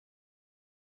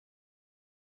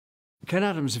Ken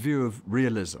Adams' view of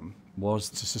realism was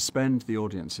to suspend the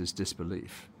audience's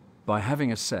disbelief by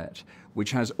having a set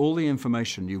which has all the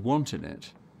information you want in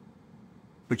it,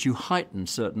 but you heighten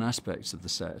certain aspects of the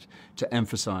set to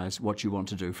emphasize what you want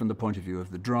to do from the point of view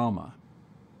of the drama.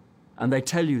 And they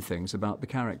tell you things about the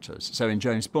characters. So in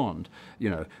James Bond, you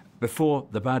know, before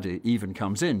the baddie even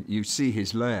comes in, you see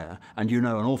his lair and you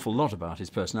know an awful lot about his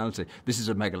personality. This is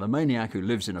a megalomaniac who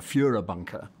lives in a Führer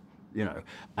bunker, you know,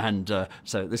 and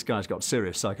so this guy's got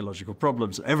serious psychological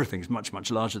problems. Everything's much,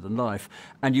 much larger than life.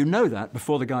 And you know that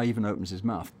before the guy even opens his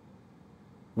mouth.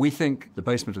 We think the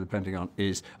basement of the Pentagon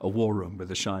is a war room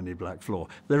with a shiny black floor.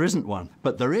 There isn't one,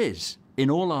 but there is. In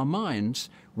all our minds,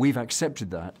 we've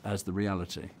accepted that as the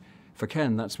reality. For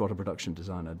Ken, that's what a production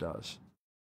designer does.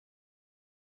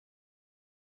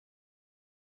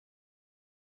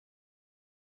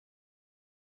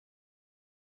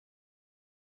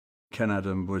 Ken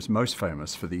Adam was most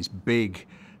famous for these big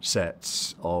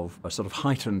sets of a sort of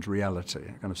heightened reality,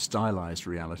 a kind of stylized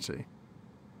reality.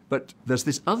 But there's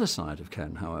this other side of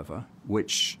Ken, however,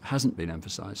 which hasn't been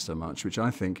emphasized so much, which I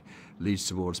think leads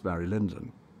towards Barry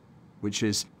Lyndon, which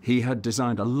is he had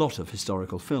designed a lot of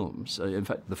historical films. In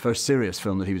fact, the first serious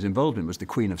film that he was involved in was The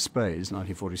Queen of Spades,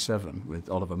 1947, with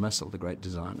Oliver Messel, the great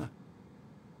designer,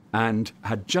 and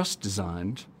had just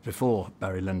designed, before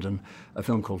Barry Lyndon, a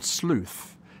film called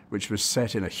Sleuth, which was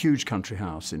set in a huge country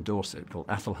house in Dorset called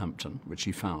Athelhampton, which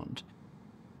he found.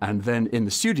 And then in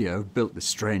the studio built this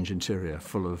strange interior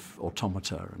full of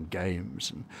automata and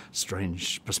games and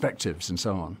strange perspectives and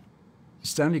so on.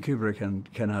 Stanley Kubrick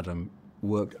and Ken Adam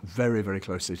worked very, very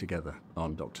closely together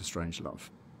on Dr. Strangelove.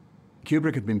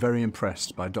 Kubrick had been very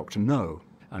impressed by Dr. No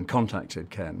and contacted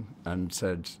Ken and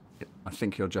said, I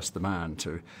think you're just the man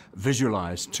to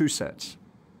visualize two sets,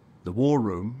 the war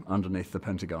room underneath the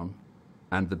Pentagon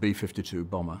and the B-52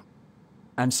 bomber.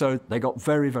 And so they got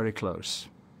very, very close.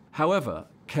 However,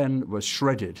 Ken was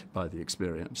shredded by the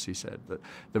experience. He said that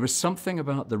there was something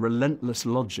about the relentless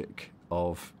logic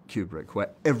of Kubrick where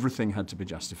everything had to be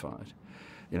justified.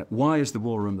 You know, why is the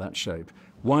war room that shape?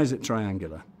 Why is it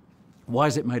triangular? Why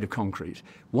is it made of concrete?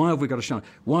 Why have we got to shine?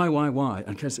 Why?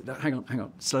 And Ken said, hang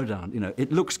on, slow down. You know,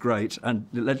 it looks great, and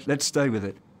let's stay with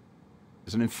it.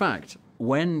 And in fact,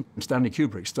 when Stanley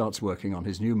Kubrick starts working on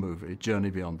his new movie, Journey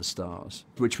Beyond the Stars,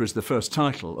 which was the first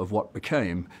title of what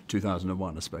became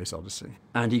 2001: A Space Odyssey,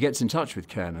 and he gets in touch with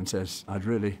Ken and says, I'd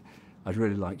really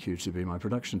like you to be my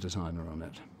production designer on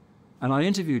it. And I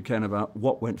interviewed Ken about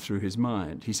what went through his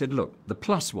mind. He said, look, the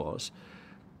plus was,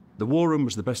 the war room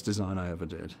was the best design I ever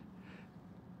did.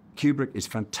 Kubrick is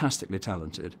fantastically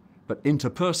talented, but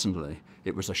interpersonally,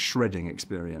 it was a shredding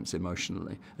experience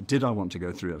emotionally. Did I want to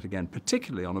go through it again,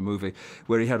 particularly on a movie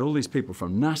where he had all these people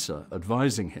from NASA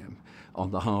advising him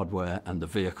on the hardware and the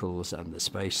vehicles and the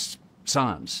space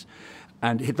science.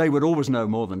 And they would always know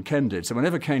more than Ken did. So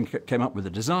whenever Ken came up with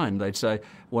a design, they'd say,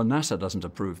 well, NASA doesn't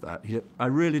approve that. I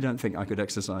really don't think I could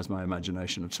exercise my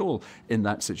imagination at all in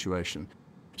that situation.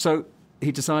 So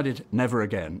he decided never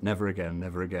again, never again,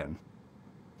 never again.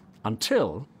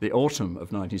 Until the autumn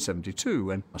of 1972,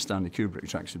 when Stanley Kubrick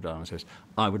tracks him down and says,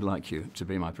 I would like you to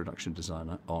be my production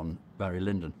designer on Barry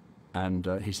Lyndon. And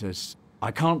he says,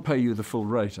 I can't pay you the full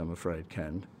rate, I'm afraid,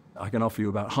 Ken. I can offer you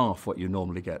about half what you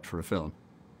normally get for a film.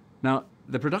 Now,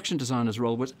 the production designer's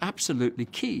role was absolutely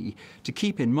key to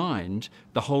keep in mind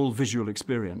the whole visual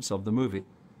experience of the movie.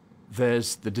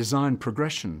 There's the design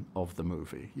progression of the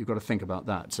movie. You've got to think about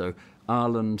that. So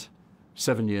Ireland,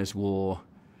 7 Years' War,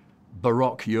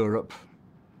 Baroque Europe,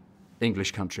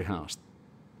 English country house.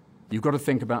 You've got to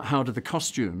think about how do the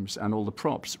costumes and all the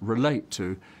props relate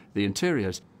to the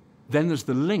interiors. Then there's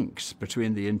the links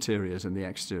between the interiors and the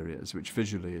exteriors, which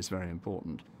visually is very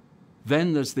important.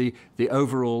 Then there's the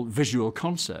overall visual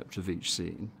concept of each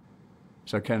scene.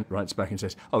 So Ken writes back and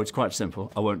says, oh, it's quite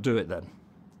simple, I won't do it then.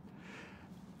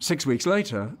 6 weeks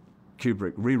later,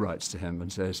 Kubrick rewrites to him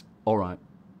and says, all right,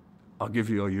 I'll give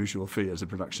you your usual fee as a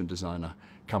production designer.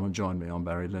 Come and join me on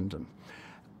Barry Lyndon.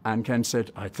 And Ken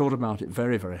said, I thought about it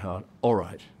very, very hard. All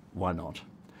right, why not?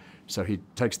 So he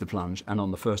takes the plunge, and on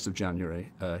the 1st of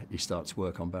January, he starts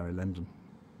work on Barry Lyndon.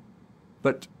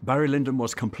 But Barry Lyndon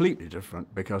was completely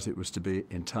different because it was to be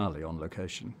entirely on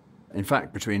location. In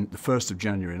fact, between the 1st of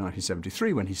January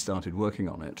 1973, when he started working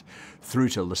on it, through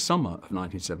till the summer of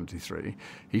 1973,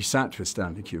 he sat with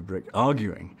Stanley Kubrick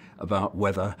arguing about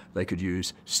whether they could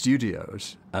use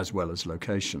studios as well as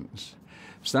locations.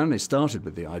 Stanley started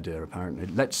with the idea, apparently,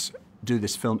 let's do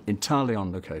this film entirely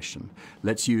on location.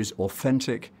 Let's use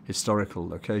authentic historical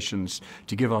locations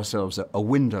to give ourselves a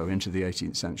window into the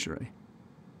 18th century.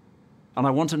 And I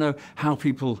want to know how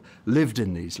people lived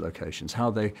in these locations,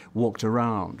 how they walked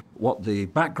around, what the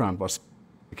background was.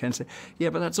 Ken said, yeah,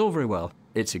 but that's all very well.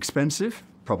 It's expensive,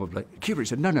 probably. Kubrick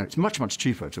said, no, it's much, much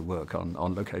cheaper to work on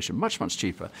location, much, much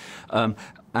cheaper. And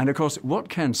of course, what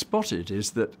Ken spotted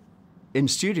is that in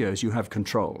studios you have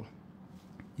control.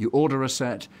 You order a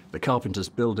set, the carpenters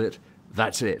build it,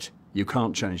 that's it. You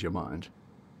can't change your mind.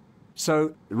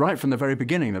 So right from the very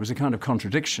beginning, there was a kind of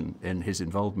contradiction in his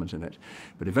involvement in it.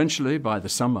 But eventually, by the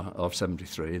summer of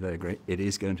 '73, they agreed it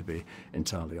is going to be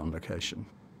entirely on location.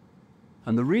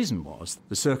 And the reason was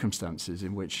the circumstances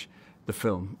in which the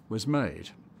film was made.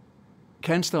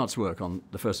 Ken starts work on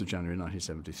the 1st of January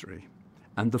 1973,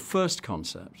 and the first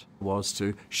concept was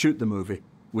to shoot the movie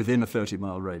within a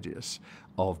 30-mile radius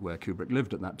of where Kubrick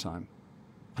lived at that time.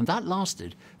 And that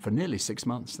lasted for nearly 6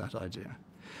 months, that idea.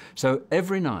 So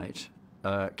every night,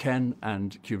 Ken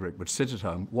and Kubrick would sit at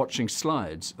home watching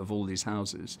slides of all these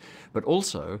houses, but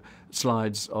also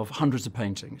slides of hundreds of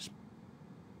paintings.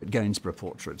 Gainsborough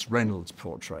portraits, Reynolds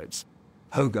portraits,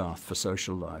 Hogarth for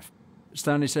Social Life.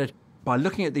 Stanley said, by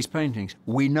looking at these paintings,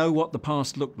 we know what the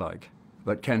past looked like.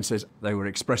 But Ken says they were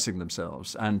expressing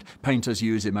themselves, and painters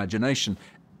use imagination.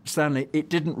 Stanley, it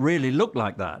didn't really look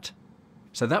like that.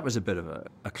 So that was a bit of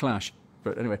a clash.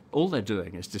 But anyway, all they're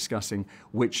doing is discussing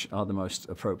which are the most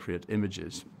appropriate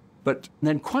images. But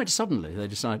then quite suddenly they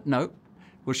decide, no,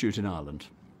 we'll shoot in Ireland.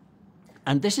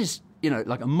 And this is,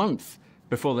 like a month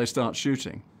before they start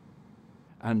shooting.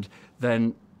 And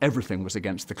then everything was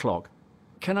against the clock.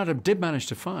 Ken Adam did manage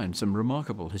to find some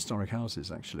remarkable historic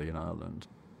houses, actually, in Ireland.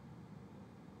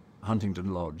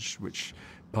 Huntingdon Lodge, which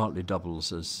partly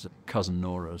doubles as Cousin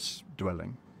Nora's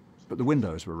dwelling. But the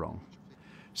windows were wrong.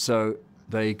 So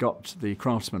they got the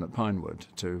craftsman at Pinewood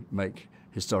to make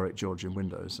historic Georgian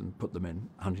windows and put them in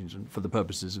Huntingdon for the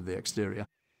purposes of the exterior.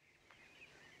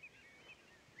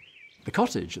 The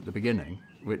cottage at the beginning,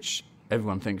 which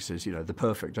everyone thinks is, the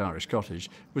perfect Irish cottage,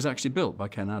 was actually built by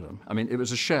Ken Adam. I mean, it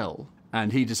was a shell,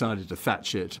 and he decided to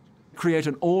thatch it, create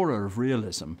an aura of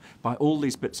realism by all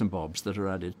these bits and bobs that are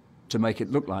added to make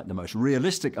it look like the most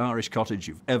realistic Irish cottage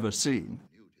you've ever seen.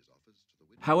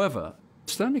 However,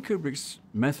 Stanley Kubrick's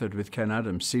method with Ken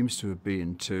Adam seems to have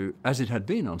been to, as it had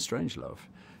been on Strangelove,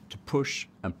 to push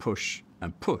and push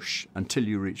and push until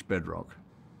you reach bedrock.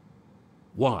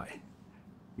 Why?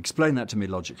 Explain that to me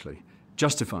logically.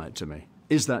 Justify it to me.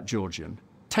 Is that Georgian?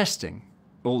 Testing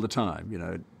all the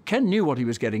time, Ken knew what he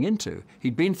was getting into.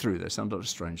 He'd been through this under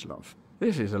Strangelove.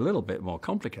 This is a little bit more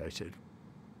complicated.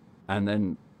 And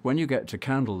then when you get to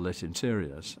candle-lit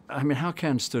interiors, I mean, how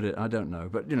Ken stood it, I don't know.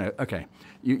 But, okay,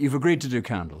 you've agreed to do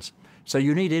candles. So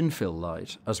you need infill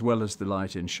light as well as the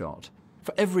light in shot.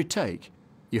 For every take,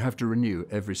 you have to renew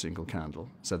every single candle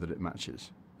so that it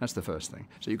matches. That's the first thing.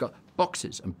 So you've got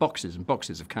boxes and boxes and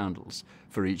boxes of candles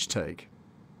for each take.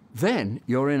 Then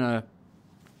you're in a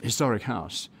historic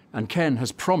house, and Ken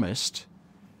has promised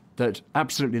that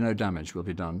absolutely no damage will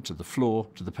be done to the floor,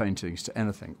 to the paintings, to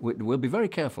anything. We'll be very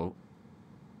careful.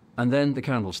 And then the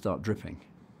candles start dripping.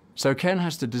 So Ken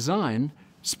has to design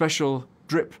special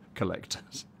drip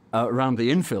collectors around the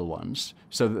infill ones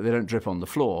so that they don't drip on the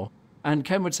floor. And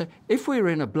Ken would say, if we were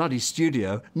in a bloody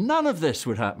studio, none of this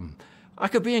would happen. I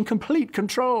could be in complete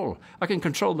control. I can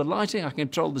control the lighting, I can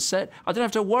control the set. I don't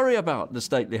have to worry about the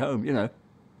stately home,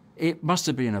 It must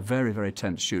have been a very, very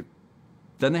tense shoot.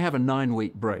 Then they have a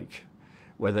 9-week break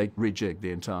where they rejig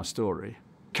the entire story,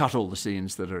 cut all the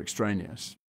scenes that are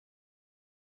extraneous.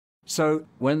 So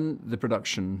when the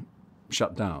production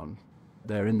shut down,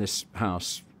 they're in this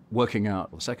house working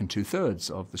out the second 2/3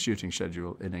 of the shooting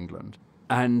schedule in England.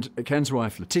 And Ken's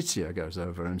wife, Letizia, goes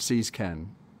over and sees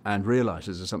Ken and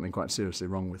realizes there's something quite seriously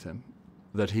wrong with him,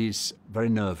 that he's very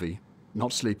nervy,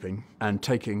 not sleeping, and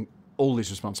taking all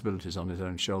these responsibilities on his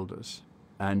own shoulders.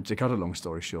 And to cut a long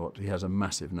story short, he has a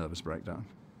massive nervous breakdown.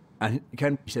 And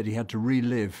Ken said he had to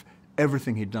relive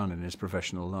everything he'd done in his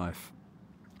professional life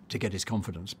to get his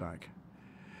confidence back.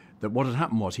 That what had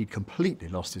happened was he'd completely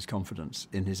lost his confidence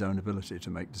in his own ability to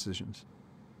make decisions.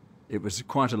 It was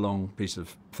quite a long piece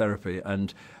of therapy,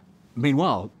 and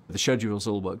meanwhile, the schedule's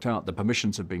all worked out, the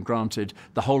permissions have been granted,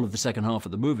 the whole of the second half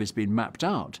of the movie's been mapped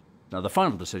out. Now, the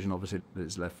final decision, obviously,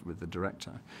 is left with the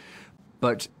director.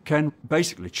 But Ken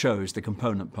basically chose the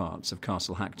component parts of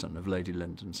Castle Hackton, of Lady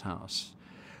Lyndon's house,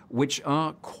 which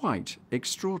are quite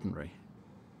extraordinary.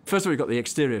 First of all, you've got the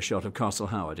exterior shot of Castle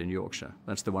Howard in Yorkshire.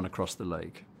 That's the one across the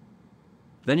lake.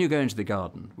 Then you go into the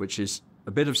garden, which is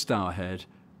a bit of Stourhead,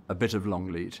 a bit of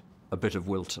Longleat, a bit of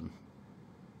Wilton.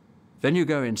 Then you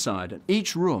go inside, and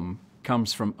each room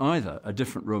comes from either a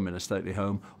different room in a stately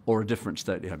home or a different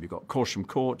stately home. You've got Corsham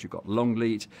Court, you've got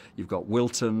Longleat, you've got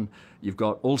Wilton, you've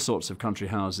got all sorts of country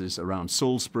houses around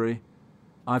Salisbury.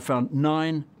 I found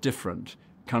 9 different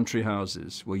country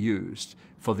houses were used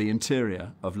for the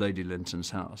interior of Lady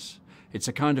Linton's house. It's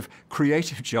a kind of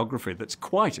creative geography that's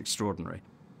quite extraordinary.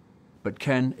 But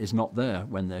Ken is not there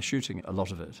when they're shooting a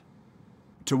lot of it.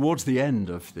 Towards the end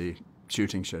of the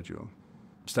shooting schedule,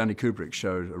 Stanley Kubrick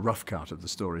showed a rough cut of the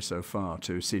story so far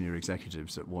to senior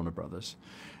executives at Warner Brothers,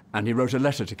 and he wrote a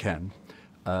letter to Ken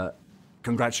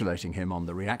congratulating him on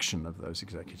the reaction of those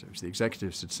executives. The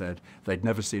executives had said they'd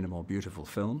never seen a more beautiful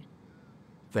film.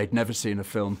 They'd never seen a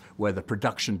film where the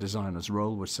production designer's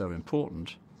role was so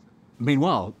important.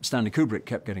 Meanwhile, Stanley Kubrick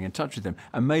kept getting in touch with him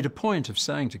and made a point of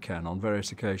saying to Ken on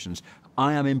various occasions,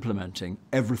 I am implementing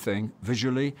everything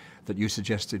visually that you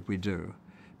suggested we do,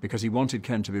 because he wanted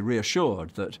Ken to be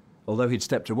reassured that although he'd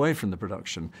stepped away from the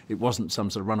production, it wasn't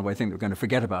some sort of runaway thing that we're going to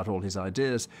forget about all his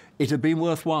ideas. It had been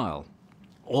worthwhile.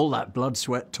 All that blood,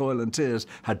 sweat, toil and tears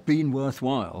had been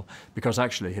worthwhile because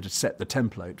actually it had set the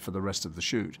template for the rest of the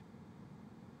shoot.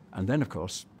 And then, of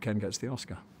course, Ken gets the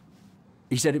Oscar.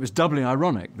 He said it was doubly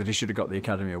ironic that he should have got the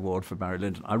Academy Award for Barry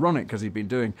Lyndon. Ironic because he'd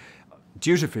been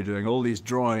dutifully doing all these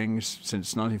drawings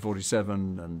since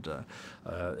 1947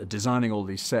 and designing all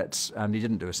these sets, and he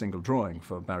didn't do a single drawing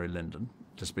for Barry Lyndon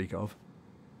to speak of.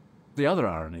 The other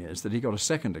irony is that he got a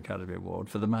second Academy Award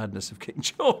for The Madness of King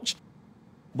George.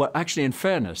 Well, actually, in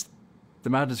fairness, The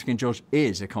Madness of King George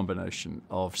is a combination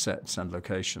of sets and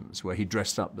locations, where he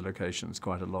dressed up the locations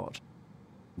quite a lot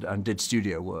and did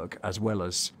studio work as well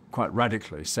as quite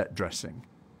radically set dressing.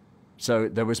 So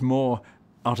there was more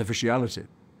artificiality.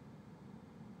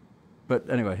 But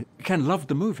anyway, Ken loved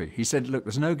the movie. He said, look,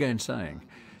 there's no gainsaying.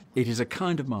 It is a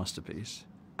kind of masterpiece,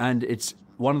 and it's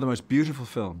one of the most beautiful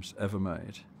films ever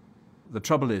made. The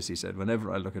trouble is, he said,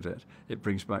 whenever I look at it, it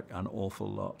brings back an awful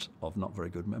lot of not very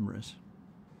good memories.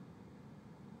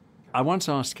 I once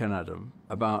asked Ken Adam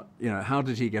about, how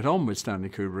did he get on with Stanley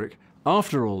Kubrick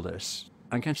after all this?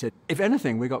 And Ken said, if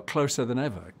anything, we got closer than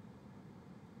ever.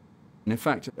 And in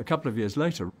fact, a couple of years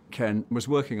later, Ken was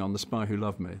working on The Spy Who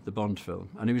Loved Me, the Bond film,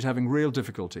 and he was having real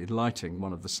difficulty lighting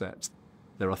one of the sets.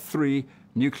 There are 3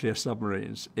 nuclear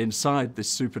submarines inside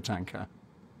this supertanker.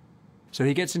 So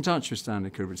he gets in touch with Stanley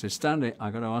Kubrick and says, Stanley,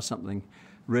 I've got to ask something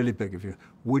really big of you.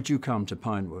 Would you come to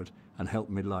Pinewood and help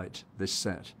me light this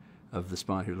set of The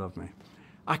Spy Who Loved Me?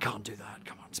 I can't do that,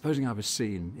 come on. Supposing I was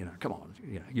seen, come on,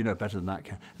 you know better than that,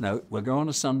 Ken. No, we'll go on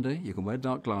a Sunday, you can wear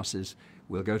dark glasses,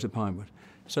 we'll go to Pinewood.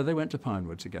 So they went to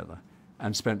Pinewood together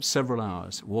and spent several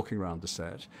hours walking around the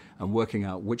set and working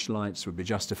out which lights would be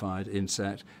justified in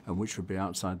set and which would be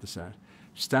outside the set.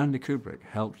 Stanley Kubrick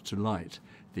helped to light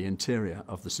the interior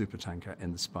of the supertanker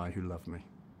in The Spy Who Loved Me,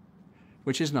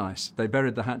 which is nice. They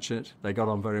buried the hatchet, they got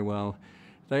on very well,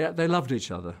 they loved each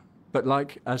other. But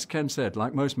as Ken said,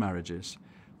 like most marriages,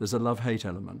 there's a love-hate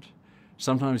element.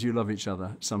 Sometimes you love each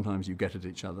other, sometimes you get at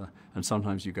each other, and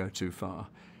sometimes you go too far.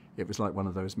 It was like one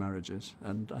of those marriages,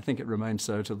 and I think it remained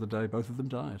so till the day both of them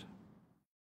died.